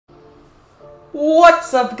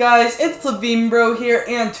What's up, guys? It's Levine Bro here,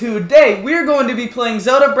 and today we're going to be playing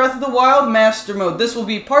Zelda Breath of the Wild Master Mode. This will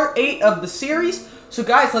be part 8 of the series. So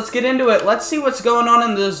guys, let's get into it. Let's see what's going on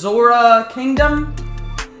in the Zora Kingdom.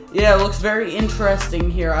 Yeah, it looks very interesting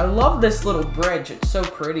here. I love this little bridge. It's so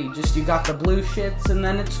pretty. Just you got the blue shits, and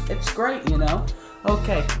then it's great, you know?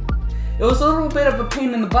 Okay. It was a little bit of a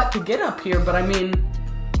pain in the butt to get up here, but I mean,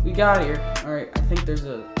 we got here. Alright, I think there's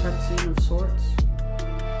a cutscene of sorts.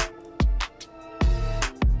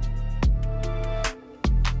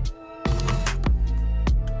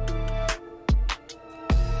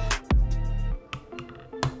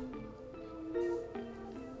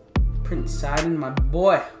 Prince Sidon, my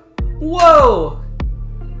boy. Whoa!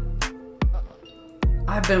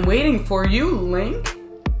 I've been waiting for you, Link.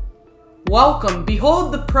 Welcome,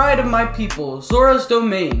 behold the pride of my people, Zora's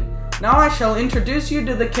domain. Now I shall introduce you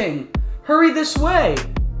to the king. Hurry this way!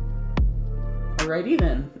 Alrighty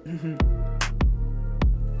then.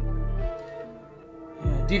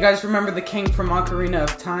 Yeah, do you guys remember the king from Ocarina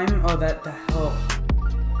of Time? Oh, the hell.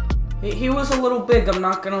 He was a little big, I'm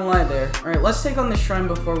not gonna lie there. Alright, let's take on the shrine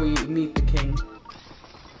before we meet the king.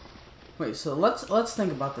 Wait, so let's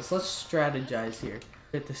think about this. Let's strategize here.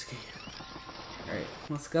 Get this king. Alright,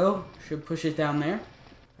 let's go. Should push it down there.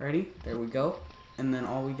 Ready? There we go. And then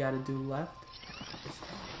all we gotta do left.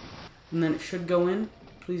 And then it should go in.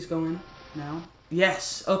 Please go in now.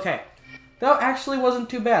 Yes, okay. That actually wasn't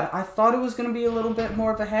too bad. I thought it was gonna be a little bit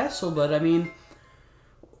more of a hassle, but I mean,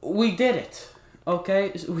 we did it.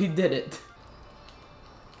 Okay, we did it.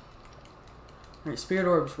 Alright, spirit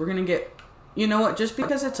orbs. We're gonna get... You know what? Just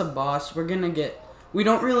because it's a boss, we're gonna get... We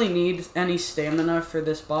don't really need any stamina for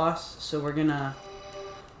this boss, so we're gonna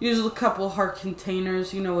use a couple heart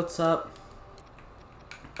containers. You know what's up.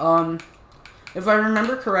 If I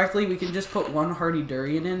remember correctly, we can just put one Hardy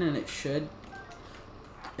Durian in, and it should.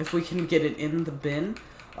 If we can get it in the bin.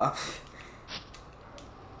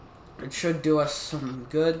 It should do us some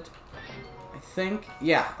good. Think?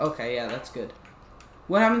 Yeah, okay, yeah, that's good.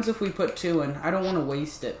 What happens if we put 2 in? I don't want to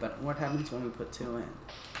waste it, but what happens when we put 2 in?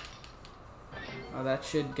 Oh, that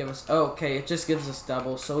should give us... Oh, okay, it just gives us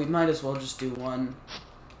double, so we might as well just do 1.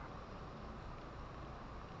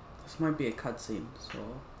 This might be a cutscene, so...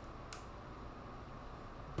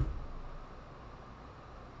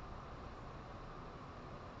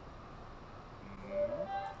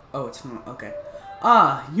 Oh, it's not... Okay.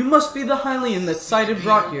 Ah, you must be the Hylian that Sidon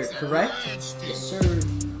brought here, correct? Yes, sir.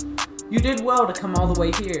 You did well to come all the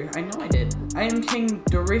way here. I know I did. I am King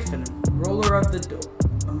Dorifin, ruler of the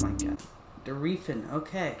Oh my god. Dorifin,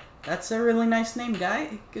 okay. That's a really nice name,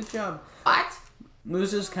 guy. Good job. What?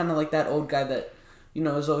 Muzu's kind of like that old guy that, you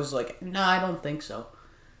know, is always like, nah, I don't think so.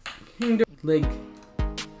 King Link.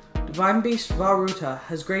 Divine Beast Varuta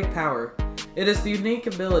has great power. It has the unique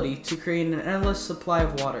ability to create an endless supply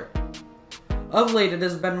of water. Of late, it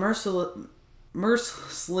has been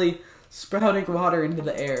mercilessly sprouting water into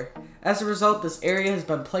the air. As a result, this area has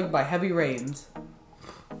been plagued by heavy rains.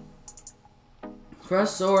 For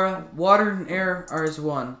us, Zora, water and air are as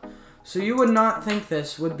one. So you would not think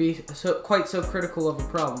this would be quite so critical of a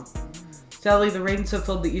problem. Sadly, the rains have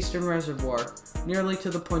filled the eastern reservoir, nearly to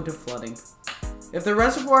the point of flooding. If the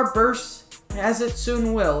reservoir bursts, as it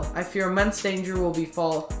soon will, I fear immense danger will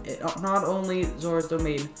befall not only Zora's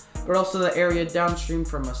domain, but also the area downstream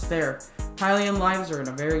from us there. Hylian lives are in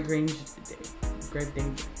a very grave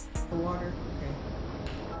danger. The water, okay.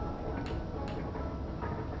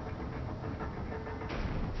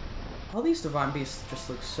 All these divine beasts just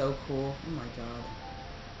look so cool. Oh my god.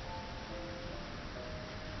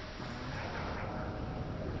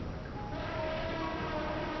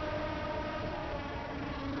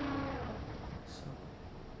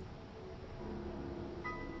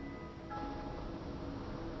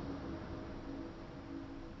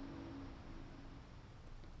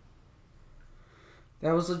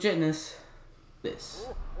 That was legitness. This.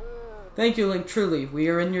 Thank you, Link. Truly, we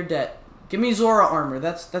are in your debt. Give me Zora armor.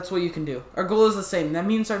 That's what you can do. Our goal is the same. That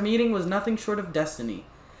means our meeting was nothing short of destiny.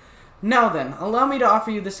 Now then, allow me to offer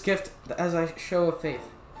you this gift as a show of faith.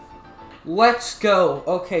 Let's go.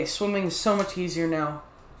 Okay, swimming is so much easier now.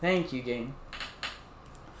 Thank you, game.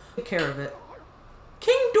 Take care of it.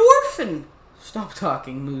 King Dorfin! Stop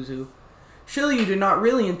talking, Muzu. Surely you do not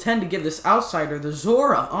really intend to give this outsider the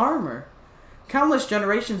Zora armor. Countless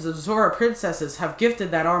generations of Zora princesses have gifted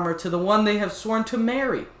that armor to the one they have sworn to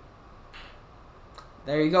marry.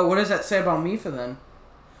 There you go. What does that say about Mipha, then?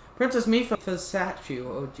 Princess Mipha's statue.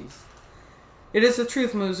 Oh, jeez. It is the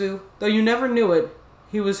truth, Muzu. Though you never knew it,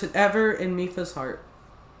 he was ever in Mipha's heart.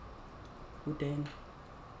 Oh, dang.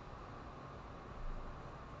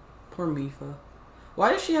 Poor Mipha. Why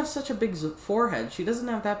does she have such a big forehead? She doesn't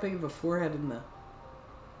have that big of a forehead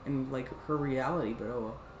in like her reality, but oh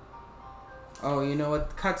well. Oh, you know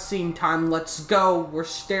what? Cutscene time. Let's go. We're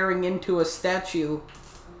staring into a statue.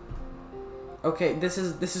 Okay, this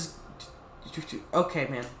is. Okay,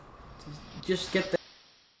 man. Just get the.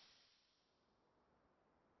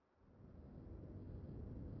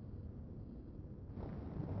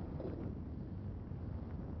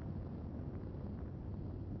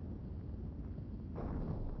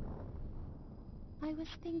 I was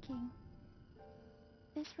thinking,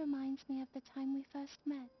 this reminds me of the time we first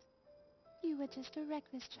met. You were just a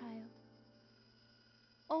reckless child,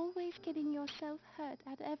 always getting yourself hurt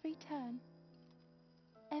at every turn.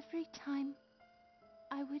 Every time,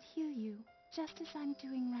 I would heal you, just as I'm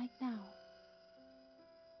doing right now.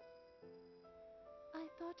 I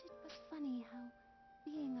thought it was funny how,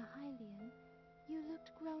 being a Hylian, you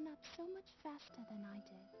looked grown up so much faster than I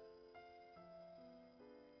did.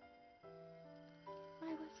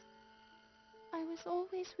 I was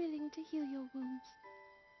always willing to heal your wounds,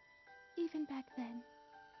 even back then.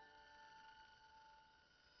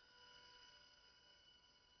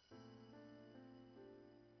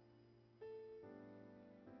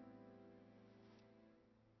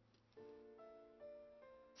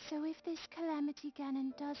 So if this calamity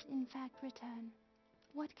Ganon does in fact return,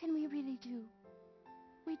 what can we really do?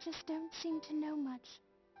 We just don't seem to know much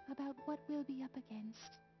about what we'll be up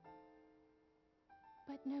against.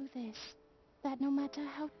 But know this, that no matter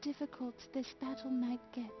how difficult this battle might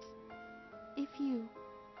get, if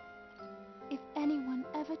anyone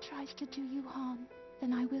ever tries to do you harm,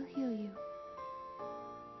 then I will heal you.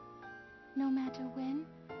 No matter when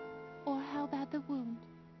or how bad the wound,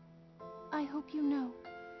 I hope you know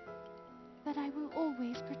that I will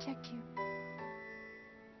always protect you.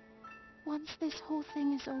 Once this whole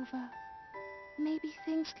thing is over, maybe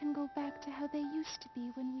things can go back to how they used to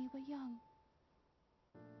be when we were young.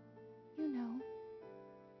 You know.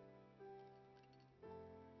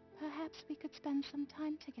 Perhaps we could spend some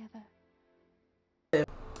time together.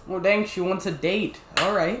 Well, dang, she wants a date.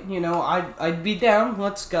 Alright, you know, I'd be down.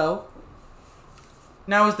 Let's go.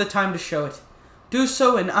 Now is the time to show it. Do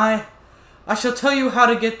so, and I shall tell you how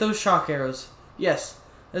to get those shock arrows. Yes,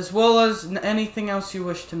 as well as anything else you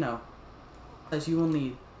wish to know. As you will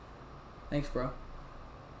need. Thanks, bro.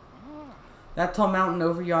 That tall mountain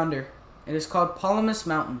over yonder. It is called Polymus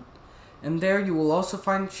Mountain. And there you will also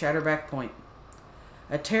find Shatterback Point.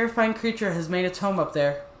 A terrifying creature has made its home up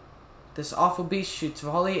there. This awful beast shoots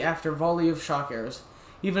volley after volley of shock arrows.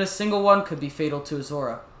 Even a single one could be fatal to his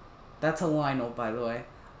aura. That's a Lionel, by the way.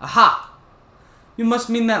 Aha! You must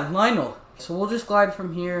mean that Lionel. So we'll just glide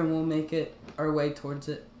from here and we'll make it our way towards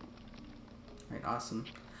it. Alright, awesome.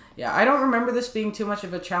 Yeah, I don't remember this being too much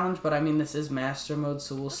of a challenge, but I mean, this is Master Mode,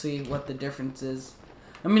 so we'll see what the difference is.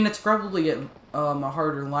 I mean, it's probably a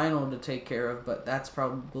harder Lionel to take care of, but that's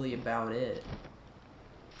probably about it.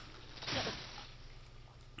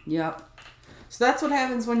 Yep. So that's what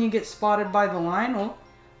happens when you get spotted by the Lionel.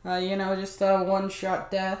 You know, just a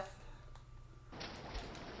one-shot death.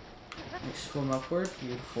 Like, swim upward.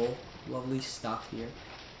 Beautiful. Lovely stuff here.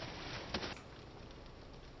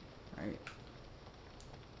 Alright.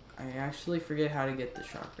 I actually forget how to get the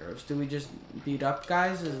shock arrows. Do we just beat up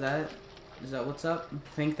guys? Is that what's up? I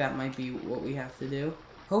think that might be what we have to do.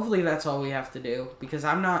 Hopefully that's all we have to do. Because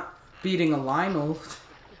I'm not beating a Lionel.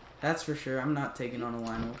 That's for sure. I'm not taking on a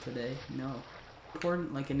Lionel today. No.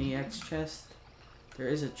 Important, like an EX chest. There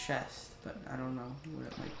is a chest, but I don't know what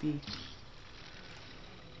it might be.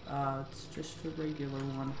 It's just a regular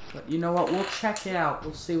one. But you know what? We'll check it out.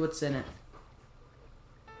 We'll see what's in it.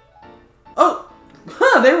 Oh!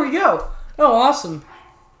 There we go! Oh, awesome.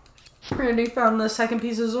 Randy found the second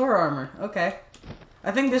piece of Zora armor. Okay.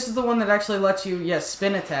 I think this is the one that actually lets you, yeah,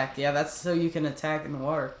 spin attack. Yeah, that's so you can attack in the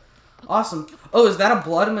water. Awesome. Oh, is that a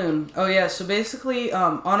blood moon? Oh, yeah, so basically,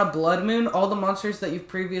 on a blood moon, all the monsters that you've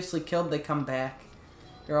previously killed, they come back.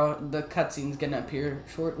 The cutscene's gonna appear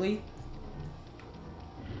shortly.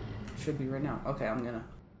 Should be right now. Okay, I'm gonna...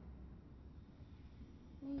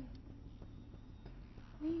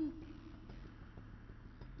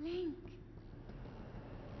 Link!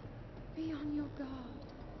 Be on your guard.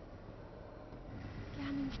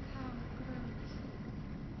 Ganon's power grows.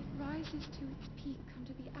 It rises to its peak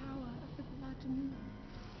under the hour of the blood moon.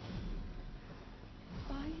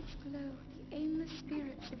 By its glow, the aimless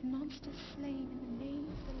spirits of monsters slain in the name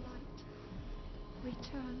of the light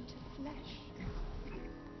return to flesh.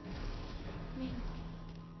 Link,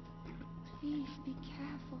 please be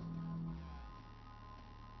careful.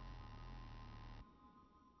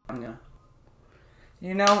 I'm gonna...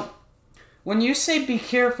 You know, When you say be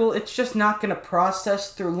careful, it's just not gonna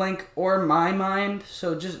process through Link or my mind.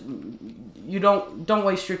 So just you don't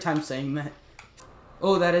waste your time saying that.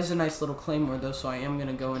 Oh, that is a nice little claymore though, so I am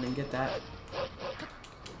gonna go in and get that.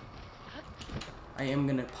 I am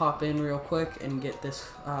gonna pop in real quick and get this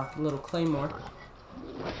little claymore.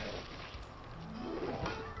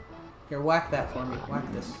 Here, whack that for me.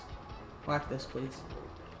 Whack this. Whack this, please.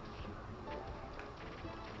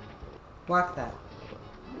 Whack that.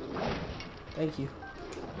 Thank you.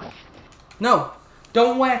 No!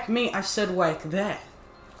 Don't whack me! I said whack that.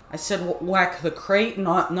 I said whack the crate,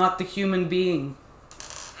 not the human being.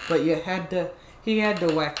 But you had to... He had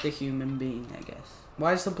to whack the human being, I guess.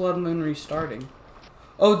 Why is the blood moon restarting?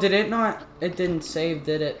 Oh, did it not? It didn't save,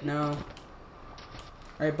 did it? No.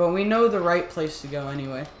 Alright, but we know the right place to go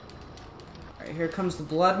anyway. Alright, here comes the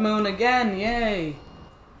blood moon again. Yay!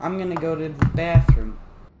 I'm gonna go to the bathroom.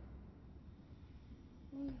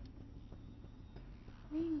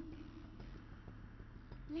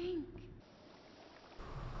 Link.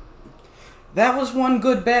 That was one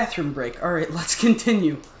good bathroom break. Alright, let's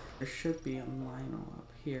continue. There should be a Lionel up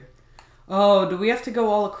here. Oh, do we have to go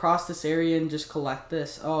all across this area and just collect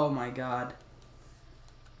this? Oh my god.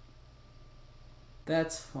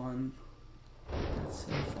 That's fun. That's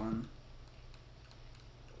so fun.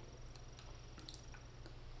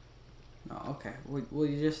 Oh, okay.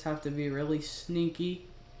 We just have to be really sneaky.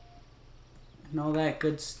 And all that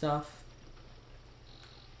good stuff.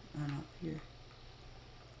 And up here.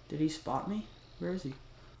 Did he spot me? Where is he?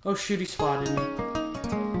 Oh shoot, he spotted me.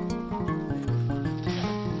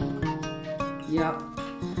 Yep.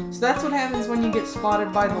 So that's what happens when you get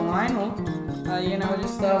spotted by the Lionel. You know,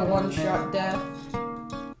 just one-shot death.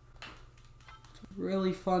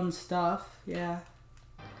 Really fun stuff, yeah.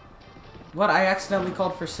 What? I accidentally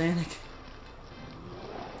called for Sonic.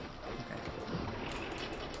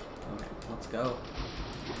 Okay, let's go.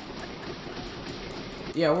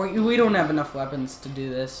 Yeah, we don't have enough weapons to do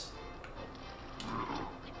this.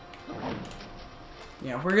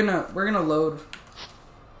 Yeah, we're gonna load.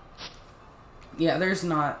 Yeah, there's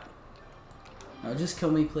not. No, just kill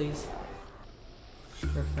me, please.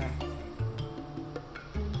 Perfect.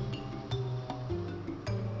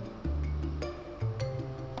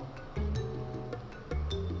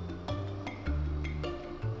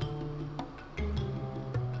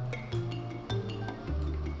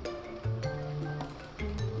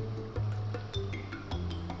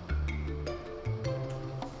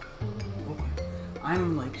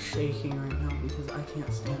 I'm like shaking right now because I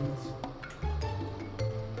can't stand this.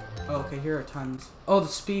 Oh, okay, here are tons. Oh, the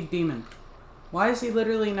speed demon. Why is he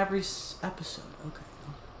literally in every episode? Okay.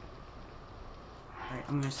 Alright,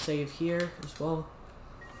 I'm gonna save here as well.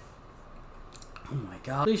 Oh my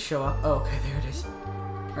god. Please show up. Oh, okay, there it is.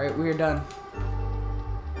 Alright, we're done.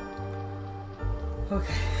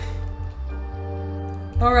 Okay.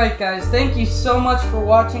 Alright guys, thank you so much for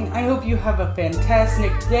watching. I hope you have a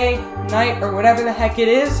fantastic day, night, or whatever the heck it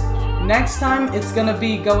is. Next time, it's gonna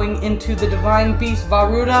be going into the Divine Beast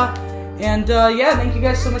Varuda. And yeah, thank you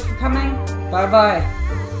guys so much for coming. Bye-bye.